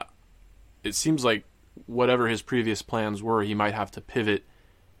 and it seems like whatever his previous plans were, he might have to pivot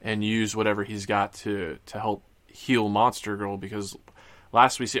and use whatever he's got to help heal Monster Girl, because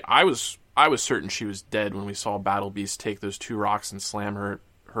last we see, I was certain she was dead when we saw Battle Beast take those two rocks and slam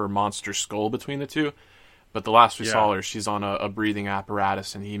her monster skull between the two. But the last we saw her, she's on a breathing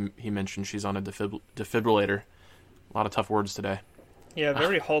apparatus, and he mentioned she's on a defibrillator. A lot of tough words today. Yeah,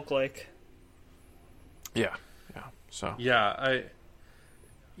 very Hulk-like. Yeah. So. Yeah,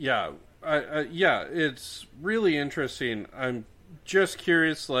 it's really interesting. I'm just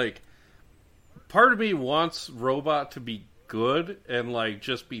curious, like, part of me wants Robot to be good and, like,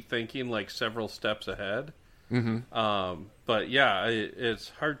 just be thinking, like, several steps ahead. Mm-hmm. But, yeah, it's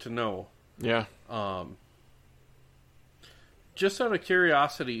hard to know. Yeah. Just out of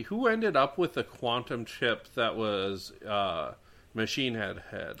curiosity, who ended up with the quantum chip that was Machine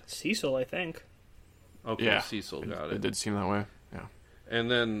Head? Cecil, I think. Okay, yeah, Cecil got it. It did seem that way, yeah. And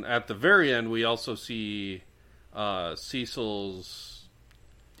then at the very end, we also see Cecil's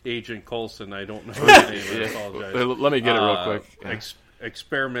Agent Coulson. I don't know his name, I apologize. Let me get it real quick. Yeah.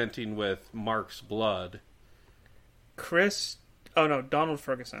 Experimenting with Mark's blood. Donald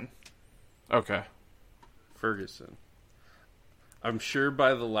Ferguson. Okay. Ferguson. I'm sure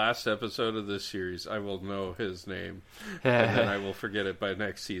by the last episode of this series, I will know his name, and then I will forget it by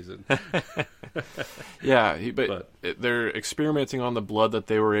next season. Yeah, but they're experimenting on the blood that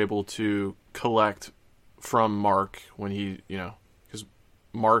they were able to collect from Mark when he, because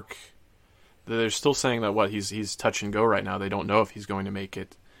Mark, they're still saying that he's touch and go right now. They don't know if he's going to make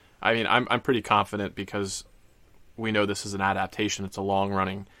it. I mean, I'm pretty confident because we know this is an adaptation. It's a long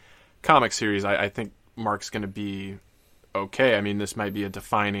running comic series. I think Mark's going to be okay. I mean, this might be a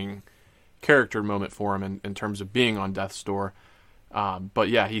defining character moment for him in terms of being on Death's Door. But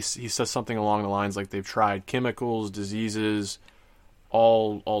yeah, he says something along the lines like they've tried chemicals, diseases,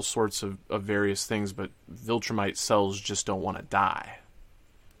 all sorts of various things, but Viltrumite cells just don't want to die.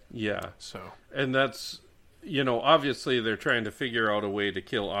 Yeah. So, and that's, obviously they're trying to figure out a way to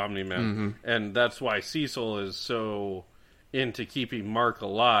kill Omni-Man, and that's why Cecil is so into keeping Mark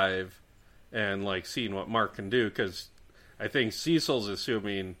alive and, like, seeing what Mark can do, because I think Cecil's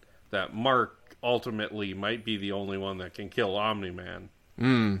assuming that Mark ultimately might be the only one that can kill Omni-Man.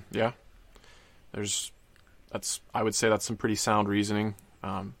 Yeah. I would say that's some pretty sound reasoning.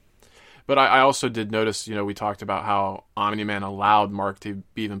 But I also did notice, we talked about how Omni-Man allowed Mark to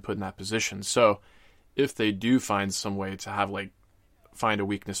be even put in that position. So if they do find some way to find a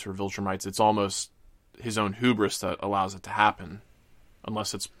weakness for Viltrumites, it's almost his own hubris that allows it to happen.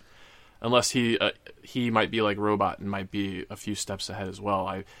 Unless he might be like Robot and might be a few steps ahead as well.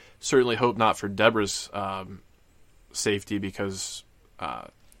 I certainly hope not for Deborah's safety, because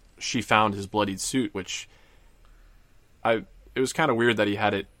she found his bloodied suit, which it was kind of weird that he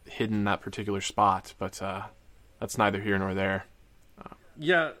had it hidden in that particular spot, but that's neither here nor there.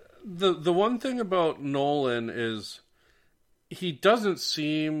 Yeah, the one thing about Nolan is he doesn't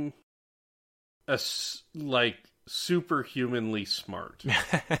seem like superhumanly smart.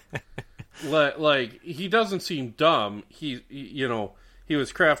 Like he doesn't seem dumb. He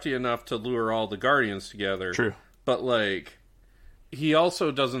was crafty enough to lure all the Guardians together. True, but he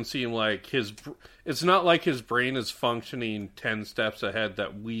also doesn't seem like it's not like his brain is functioning 10 steps ahead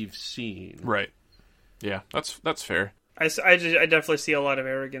that we've seen. Right. Yeah, that's fair. I definitely see a lot of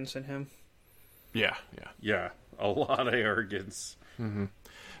arrogance in him. Yeah, a lot of arrogance. Mm-hmm.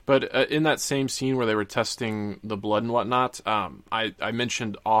 But in that same scene where they were testing the blood and whatnot, I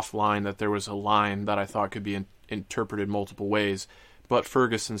mentioned offline that there was a line that I thought could be interpreted multiple ways, but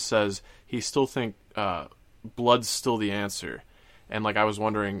Ferguson says he still think blood's still the answer. And I was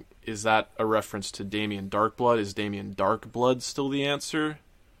wondering, is that a reference to Damien Darkblood? Is Damien Darkblood still the answer?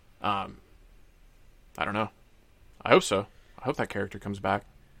 I don't know. I hope so. I hope that character comes back.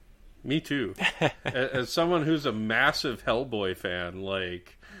 Me too. As someone who's a massive Hellboy fan,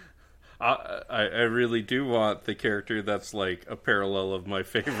 I really do want the character that's like a parallel of my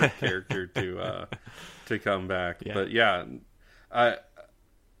favorite character to come back. Yeah. But yeah,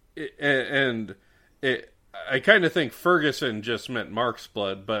 I kind of think Ferguson just meant Mark's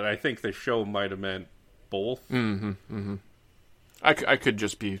blood, but I think the show might have meant both. Mm-hmm. Mm-hmm. I could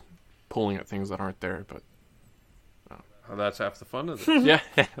just be pulling at things that aren't there, but that's half the fun of it. Yeah,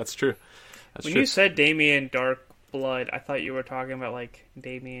 that's true. When you said Damien Darkblood, I thought you were talking about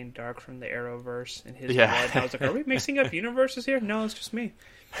Damien Dark from the Arrowverse and his blood. I was like, are we mixing up universes here? No, it's just me.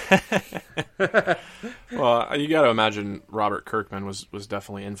 Well, you got to imagine Robert Kirkman was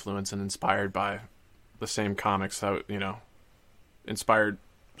definitely influenced and inspired by the same comics that inspired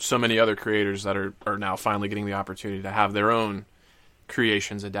so many other creators that are now finally getting the opportunity to have their own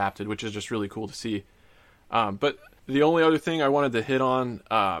creations adapted, which is just really cool to see. But the only other thing I wanted to hit on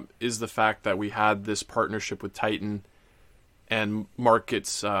is the fact that we had this partnership with Titan, and Mark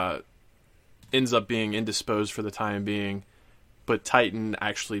ends up being indisposed for the time being, but Titan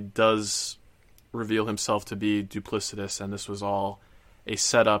actually does reveal himself to be duplicitous, and this was all a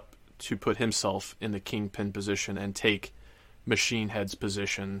setup to put himself in the Kingpin position and take Machine Head's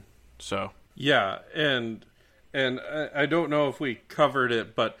position. So yeah, and I don't know if we covered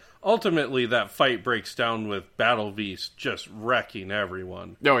it, but ultimately that fight breaks down with Battle Beast just wrecking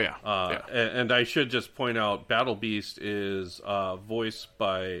everyone. Oh yeah, And I should just point out, Battle Beast is voiced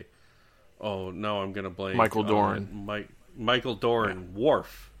by now I'm gonna blank. Michael Dorn. Michael Dorn, yeah.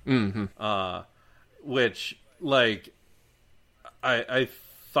 Worf. Mm-hmm. Which I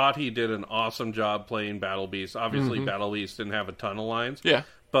thought he did an awesome job playing Battle Beast. Obviously, mm-hmm. Battle Beast didn't have a ton of lines. Yeah,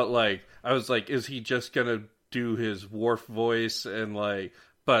 but I was like, is he just gonna do his Worf voice? And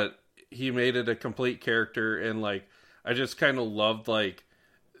but he made it a complete character, and I just kind of loved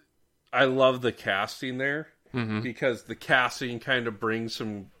I love the casting there, mm-hmm. because the casting kind of brings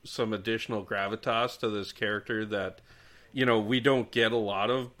some additional gravitas to this character that we don't get a lot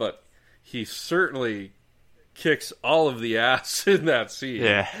of, but he certainly kicks all of the ass in that scene.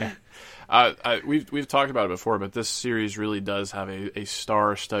 Yeah. We've talked about it before, but this series really does have a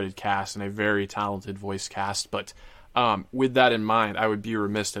star-studded cast and a very talented voice cast. But with that in mind, I would be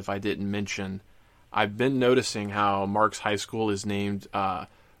remiss if I didn't mention, I've been noticing how Mark's high school is named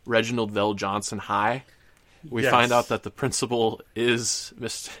Reginald Vell Johnson High. We find out that the principal is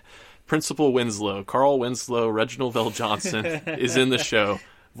Principal Winslow. Carl Winslow, Reginald Vell Johnson, is in the show,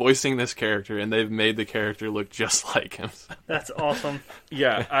 voicing this character, and they've made the character look just like him. That's awesome.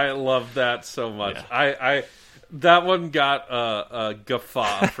 Yeah, I love that so much. Yeah. I that one got a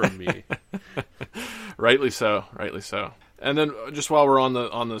guffaw from me. Rightly so. And then just while we're on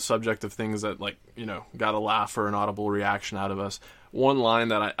the subject of things that got a laugh or an audible reaction out of us, one line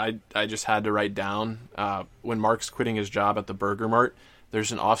that I just had to write down, when Mark's quitting his job at the Burger Mart,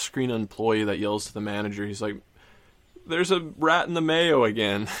 there's an off-screen employee that yells to the manager. He's like, "There's a rat in the mayo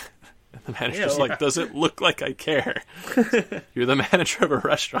again." And the manager's like, does it look like I care? You're the manager of a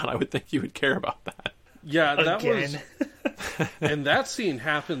restaurant. I would think you would care about that. Yeah, that Again. was... And that scene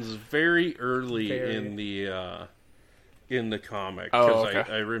happens very early in the comic. Oh, okay.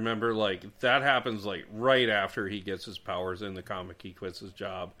 I remember, like, that happens, like, right after he gets his powers in the comic. He quits his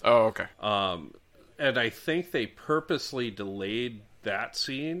job. Oh, okay. And I think they purposely delayed that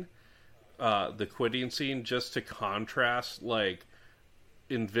scene, the quitting scene, just to contrast, like,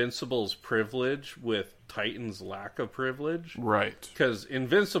 Invincible's privilege with Titan's lack of privilege. Right. Because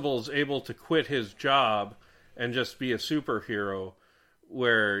Invincible's able to quit his job and just be a superhero,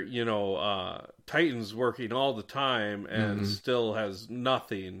 where, you know, Titan's working all the time and still has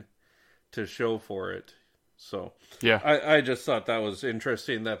nothing to show for it. So yeah, I just thought that was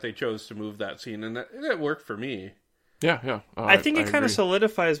interesting that they chose to move that scene, and it worked for me. Yeah. I think it kind agree. of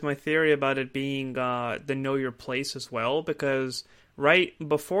solidifies my theory about it being the know your place as well, because right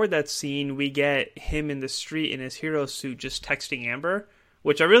before that scene, we get him in the street in his hero suit just texting Amber,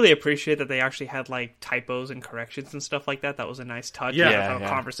 which I really appreciate that they actually had like typos and corrections and stuff like that. That was a nice touch. Yeah, of how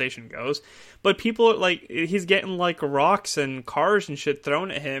conversation goes. But people like, he's getting like rocks and cars and shit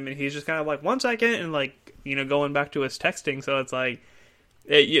thrown at him, and he's just kind of like, 1 second, and like, you know, going back to his texting. So it's like,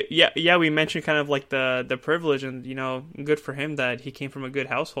 yeah, we mentioned kind of like the privilege, and you know, good for him that he came from a good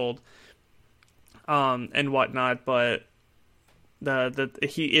household, and whatnot. But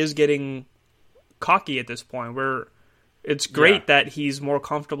he is getting cocky at this point. Where it's great that he's more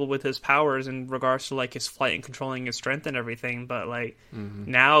comfortable with his powers in regards to like his flight and controlling his strength and everything. But like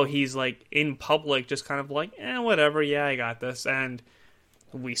now he's like in public, just kind of like, whatever. Yeah, I got this, and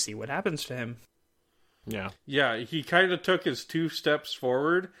we see what happens to him. Yeah, he kind of took his 2 steps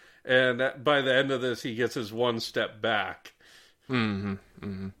forward, and by the end of this, he gets his 1 step back.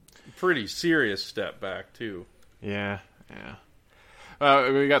 Pretty serious step back, too. Yeah.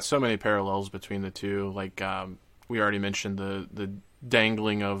 We got so many parallels between the two. Like, we already mentioned the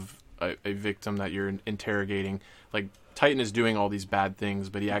dangling of a victim that you're interrogating. Like, Titan is doing all these bad things,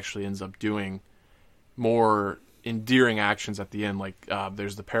 but he actually ends up doing more endearing actions at the end. Like,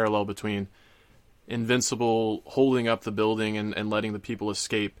 there's the parallel between Invincible holding up the building and letting the people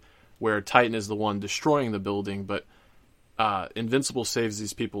escape, where Titan is the one destroying the building, but Invincible saves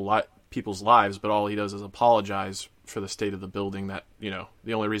these people's lives, but all he does is apologize for the state of the building. That, you know,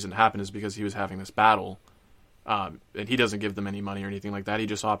 the only reason it happened is because he was having this battle, and he doesn't give them any money or anything like that. He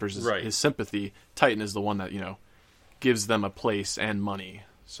just offers his sympathy. Titan is the one that, you know, gives them a place and money.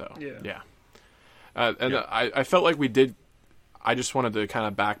 So yeah. I felt like we did. I just wanted to kind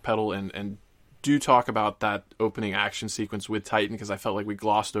of backpedal and do talk about that opening action sequence with Titan, because I felt like we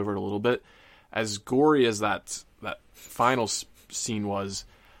glossed over it a little bit. As gory as that final scene was,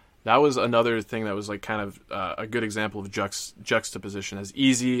 that was another thing that was like kind of a good example of juxtaposition. As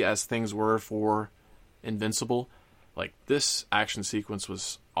easy as things were for Invincible, like, this action sequence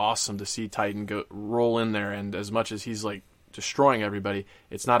was awesome to see Titan roll in there, and as much as he's like destroying everybody,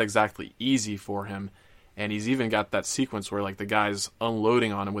 it's not exactly easy for him. And he's even got that sequence where like the guy's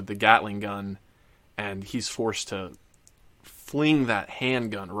unloading on him with the Gatling gun, and he's forced to fling that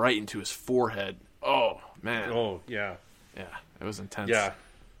handgun right into his forehead. Oh, man. Oh, yeah. Yeah, it was intense.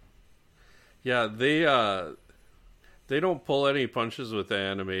 Yeah, they don't pull any punches with the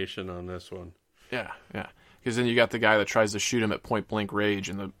animation on this one. Yeah. Because then you got the guy that tries to shoot him at point blank range,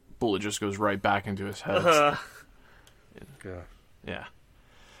 and the bullet just goes right back into his head. Yeah.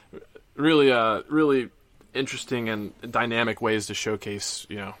 Really interesting and dynamic ways to showcase,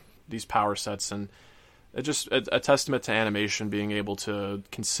 you know, these power sets, and it just a testament to animation being able to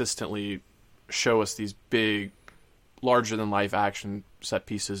consistently show us these big, larger than life action set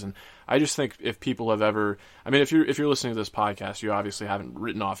pieces. And I just think if people have ever, I mean, if you're listening to this podcast, you obviously haven't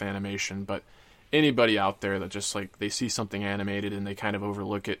written off animation, but anybody out there that just like they see something animated and they kind of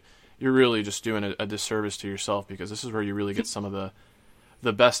overlook it, you're really just doing a disservice to yourself, because this is where you really get some of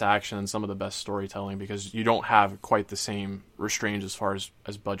the best action and some of the best storytelling, because you don't have quite the same restraints as far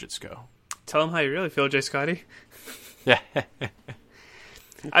as budgets go. Tell him how you really feel, Jay Scotty. Yeah.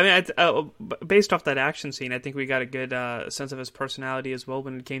 I mean, based off that action scene, I think we got a good sense of his personality as well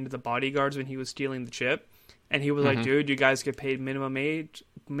when it came to the bodyguards when he was stealing the chip. And he was like, dude, you guys get paid minimum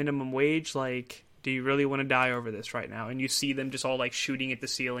wage. Like, do you really want to die over this right now? And you see them just all like shooting at the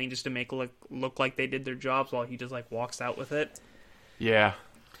ceiling just to make it look like they did their jobs, while he just like walks out with it. Yeah.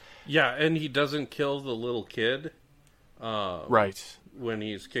 Yeah, and he doesn't kill the little kid. Right. When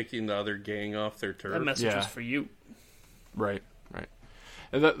he's kicking the other gang off their turf. That message was for you. Right.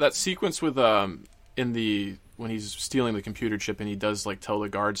 And that sequence with when he's stealing the computer chip and he does like tell the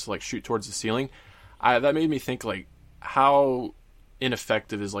guards to like shoot towards the ceiling, that made me think like how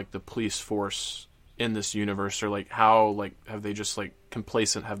ineffective is like the police force in this universe, or like how like have they just like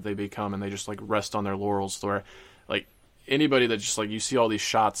complacent have they become, and they just like rest on their laurels, where like anybody that just like you see all these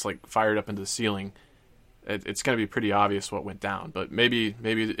shots like fired up into the ceiling, it's going to be pretty obvious what went down. But maybe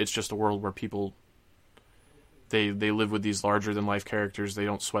it's just a world where people they live with these larger than life characters. They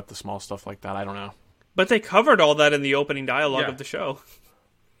don't sweat the small stuff like that. I don't know. But they covered all that in the opening dialogue of the show.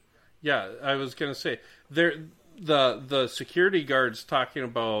 Yeah, I was going to say the security guards talking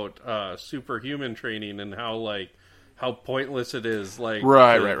about superhuman training and how pointless it is, like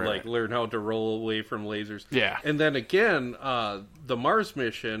right. learn how to roll away from lasers. Yeah. And then again, the Mars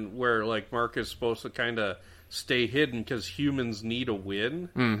mission where like Mark is supposed to kind of stay hidden because humans need a win.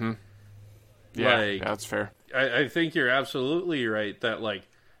 Mm-hmm. Yeah, that's fair. I think you're absolutely right that like,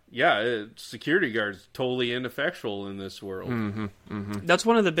 yeah, security guards totally ineffectual in this world. Mm-hmm. Mm-hmm. That's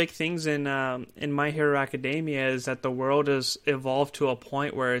one of the big things in My Hero Academia is that the world has evolved to a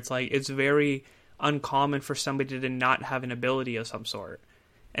point where it's like it's very uncommon for somebody to not have an ability of some sort.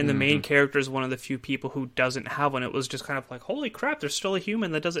 And the main character is one of the few people who doesn't have one. It was just kind of like, holy crap, there's still a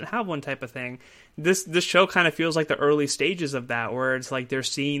human that doesn't have one type of thing. This show kind of feels like the early stages of that, where it's like they're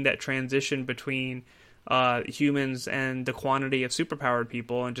seeing that transition between humans and the quantity of superpowered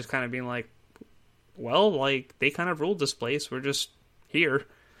people, and just kind of being like, well, like they kind of ruled this place. We're just here.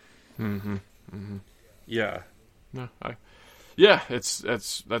 Mm-hmm. Mm-hmm. Yeah. No,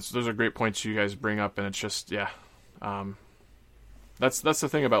 those are great points you guys bring up, and it's just that's the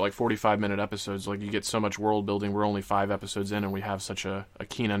thing about like 45-minute episodes. Like you get so much world building. We're only 5 episodes in, and we have such a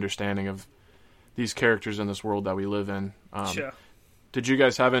keen understanding of these characters in this world that we live in. Sure. Did you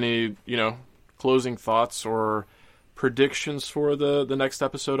guys have any closing thoughts or predictions for the next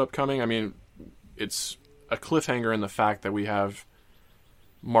episode upcoming? I mean, it's a cliffhanger in the fact that we have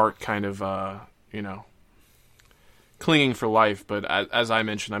Mark kind of clinging for life, but as I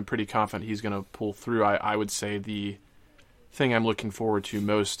mentioned, I'm pretty confident he's going to pull through. I would say the thing I'm looking forward to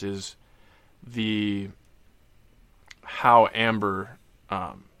most is how Amber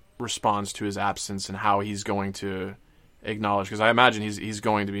responds to his absence and how he's going to acknowledge, because I imagine he's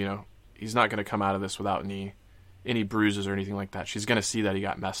going to be he's not going to come out of this without any bruises or anything like that. She's going to see that he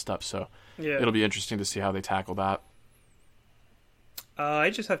got messed up, so it'll be interesting to see how they tackle that.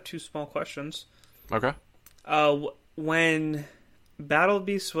 I just have 2 small questions. Okay. When Battle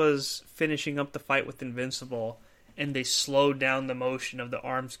Beast was finishing up the fight with Invincible, and they slowed down the motion of the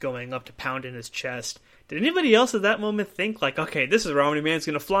arms going up to pound in his chest, did anybody else at that moment think, like, okay, this is where Omni-Man's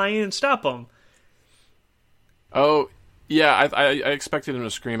going to fly in and stop him? Oh, yeah, I expected him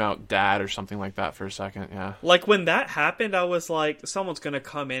to scream out "Dad" or something like that for a second, yeah. Like, when that happened, I was like, someone's going to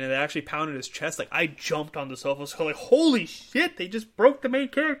come in, and they actually pounded his chest. Like, I jumped on the sofa, so like, holy shit, they just broke the main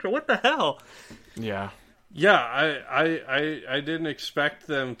character, what the hell? Yeah. Yeah, I didn't expect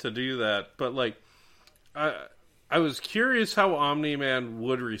them to do that, but like, I was curious how Omni-Man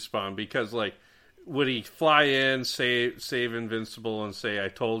would respond, because like, would he fly in, save Invincible, and say, "I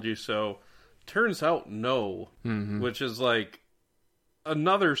told you so"? Turns out no, which is like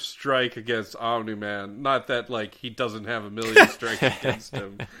another strike against Omni-Man. Not that like he doesn't have a million strikes against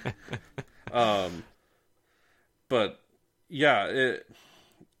him, but yeah,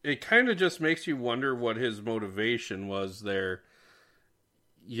 it kind of just makes you wonder what his motivation was there,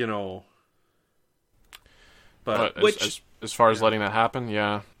 But as far as letting that happen,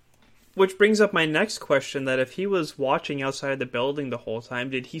 yeah. Which brings up my next question, that if he was watching outside the building the whole time,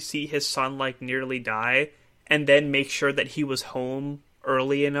 did he see his son like nearly die and then make sure that he was home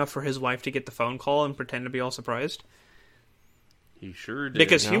early enough for his wife to get the phone call and pretend to be all surprised? He sure did.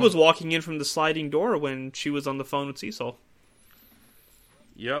 Because he was walking in from the sliding door when she was on the phone with Cecil.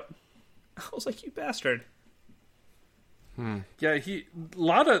 Yep. I was like, you bastard. Yeah,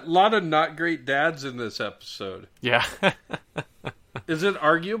 lot of not great dads in this episode. Yeah. Is it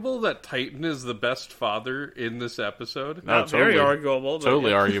arguable that Titan is the best father in this episode? Not very arguable. But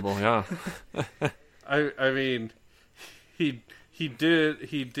totally arguable, yeah. I mean, he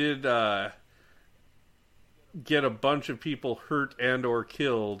did get a bunch of people hurt and or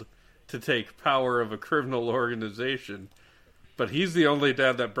killed to take power of a criminal organization, but he's the only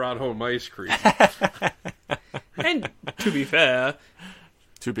dad that brought home ice cream. And to be fair,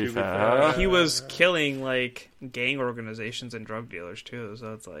 he was killing like gang organizations and drug dealers too.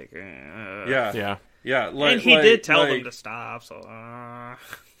 So it's like, yeah. And he did tell them to stop. So,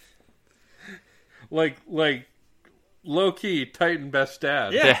 like low key, Titan best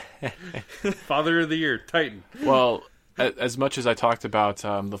dad. Yeah. Father of the year, Titan. Well, as much as I talked about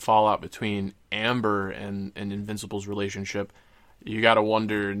the fallout between Amber and Invincible's relationship, you got to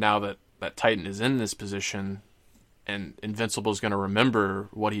wonder now that Titan is in this position. and Invincible is going to remember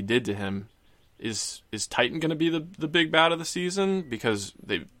what he did to him. Is Titan going to be the big bad of the season? Because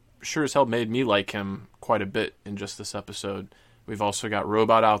they sure as hell made me like him quite a bit in just this episode. We've also got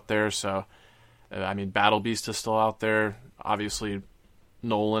Robot out there, so I mean, Battle Beast is still out there. Obviously,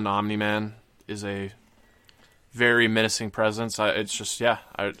 Nolan, Omni-Man, is a very menacing presence. It's just,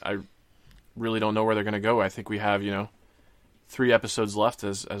 I really don't know where they're going to go. I think we have, 3 episodes left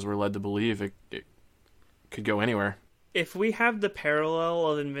as we're led to believe. It could go anywhere. If we have the parallel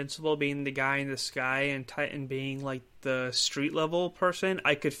of Invincible being the guy in the sky and Titan being like the street level person,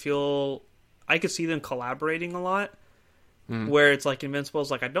 I could see them collaborating a lot. Where it's like Invincible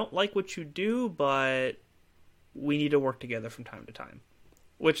is like, I don't like what you do, but we need to work together from time to time.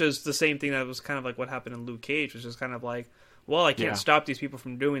 Which is the same thing that was kind of like what happened in Luke Cage, which is kind of like, well, I can't stop these people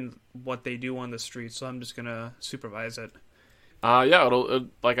from doing what they do on the street, so I'm just going to supervise it. It'll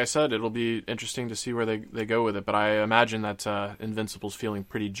like I said, it'll be interesting to see where they go with it, but I imagine that Invincible's feeling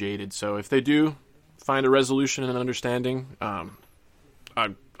pretty jaded, so if they do find a resolution and an understanding, I'd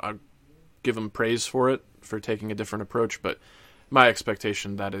give them praise for it, for taking a different approach, but my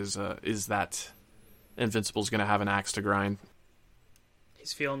expectation is that Invincible's going to have an axe to grind.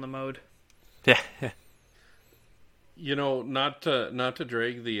 He's feeling the mode. Yeah. Not to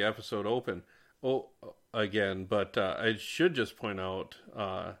drag the episode open again, but I should just point out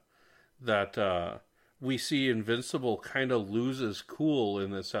that we see Invincible kind of loses cool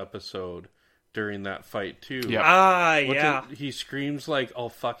in this episode during that fight too. Yep. He screams like, "I'll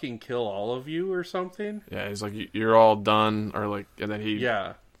fucking kill all of you" or something. Yeah, he's like, "You're all done," or like, and then he.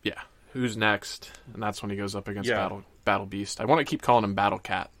 Yeah. Who's next? And that's when he goes up against Battle Beast. I want to keep calling him Battle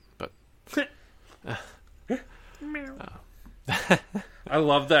Cat, but. I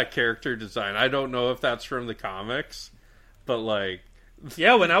love that character design. I don't know if that's from the comics, but like.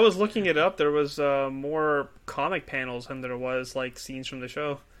 Yeah, when I was looking it up, there was more comic panels than there was like scenes from the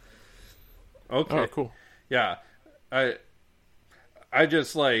show. Okay. Oh, cool. Yeah. I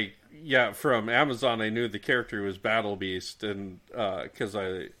just like, from Amazon I knew the character was Battle Beast, and because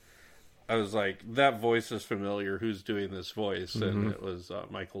I was like, that voice is familiar, who's doing this voice? And it was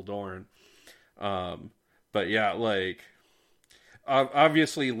Michael Dorn. But yeah, like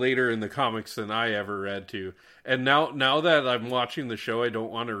obviously later in the comics than I ever read to. And now that I'm watching the show, I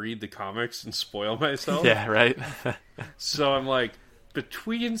don't want to read the comics and spoil myself. Yeah, right. So I'm like,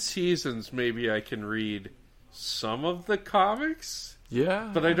 between seasons, maybe I can read some of the comics.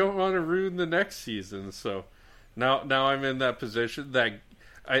 Yeah. But I don't want to ruin the next season. So now I'm in that position that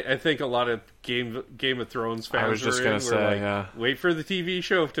I think a lot of Game of Thrones fans I was just going to say, wait for the TV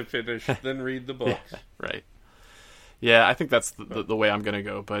show to finish, then read the book. Yeah, right. Yeah, I think that's the way I'm going to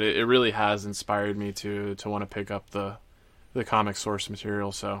go. But it really has inspired me to want to pick up the comic source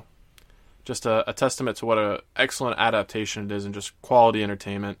material. So just a testament to what an excellent adaptation it is and just quality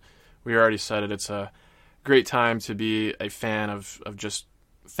entertainment. We already said it. It's a great time to be a fan of just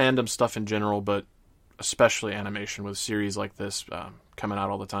fandom stuff in general, but especially animation with series like this coming out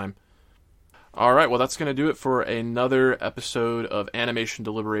all the time. All right, well, that's going to do it for another episode of Animation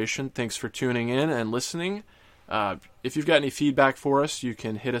Deliberation. Thanks for tuning in and listening. If you've got any feedback for us, you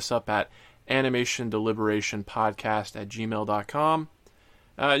can hit us up at animationdeliberationpodcast@gmail.com.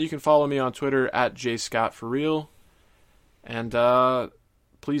 You can follow me on Twitter at jscottforreal. And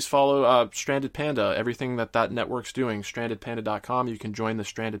please follow Stranded Panda, everything that network's doing, strandedpanda.com. You can join the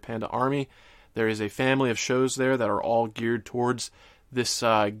Stranded Panda Army. There is a family of shows there that are all geared towards this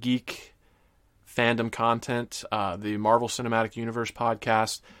geek fandom content. The Marvel Cinematic Universe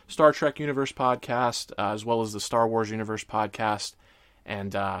podcast, Star Trek Universe podcast, as well as the Star Wars Universe podcast,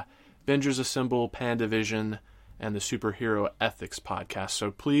 and Avengers Assemble, Pandavision, and the Superhero Ethics podcast. So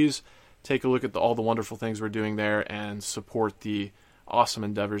please take a look at all the wonderful things we're doing there and support the awesome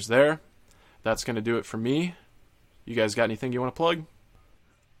endeavors there. That's going to do it for me. You guys got anything you want to plug?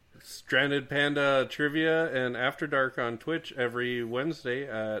 Stranded Panda Trivia and After Dark on Twitch every Wednesday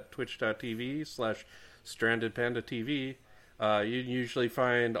at twitch.tv/StrandedPandaTV. You usually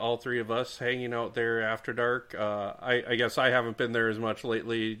find all three of us hanging out there after dark. I guess I haven't been there as much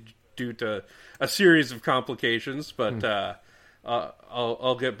lately due to a series of complications, but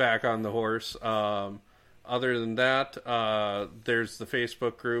I'll get back on the horse. Other than that, there's the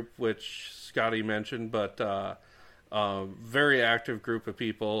Facebook group, which Scotty mentioned, but very active group of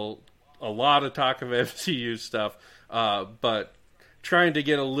people. A lot of talk of MCU stuff, but trying to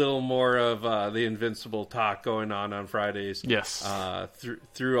get a little more of the Invincible talk going on Fridays. Yes.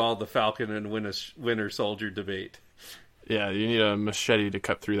 Through all the Falcon and Winter Soldier debate. Yeah, you need a machete to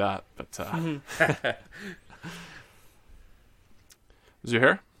cut through that. But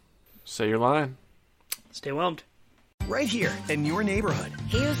Zuhair, say your line. Stay whelmed. right here in your neighborhood.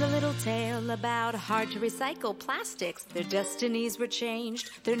 Here's a little tale about hard-to-recycle plastics. Their destinies were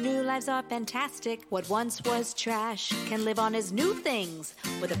changed. Their new lives are fantastic. What once was trash can live on as new things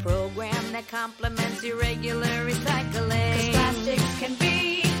with a program that complements your regular recycling. 'Cause plastics can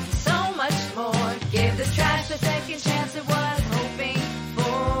be so much more. Give this trash the second chance it was hoping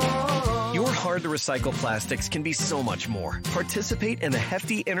for. Your hard-to-recycle plastics can be so much more. Participate in the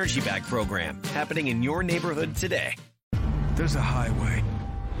Hefty Energy Bag program happening in your neighborhood today. There's a highway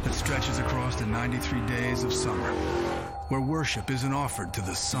that stretches across the 93 days of summer, where worship isn't offered to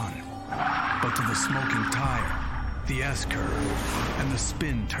the sun, but to the smoking tire, the S-curve, and the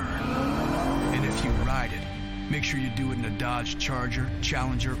spin turn. And if you ride it, make sure you do it in a Dodge Charger,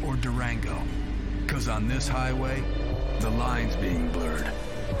 Challenger, or Durango. 'Cause on this highway, the lines being blurred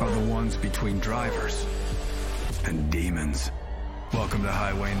are the ones between drivers and demons. Welcome to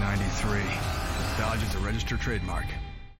Highway 93. Dodge is a registered trademark.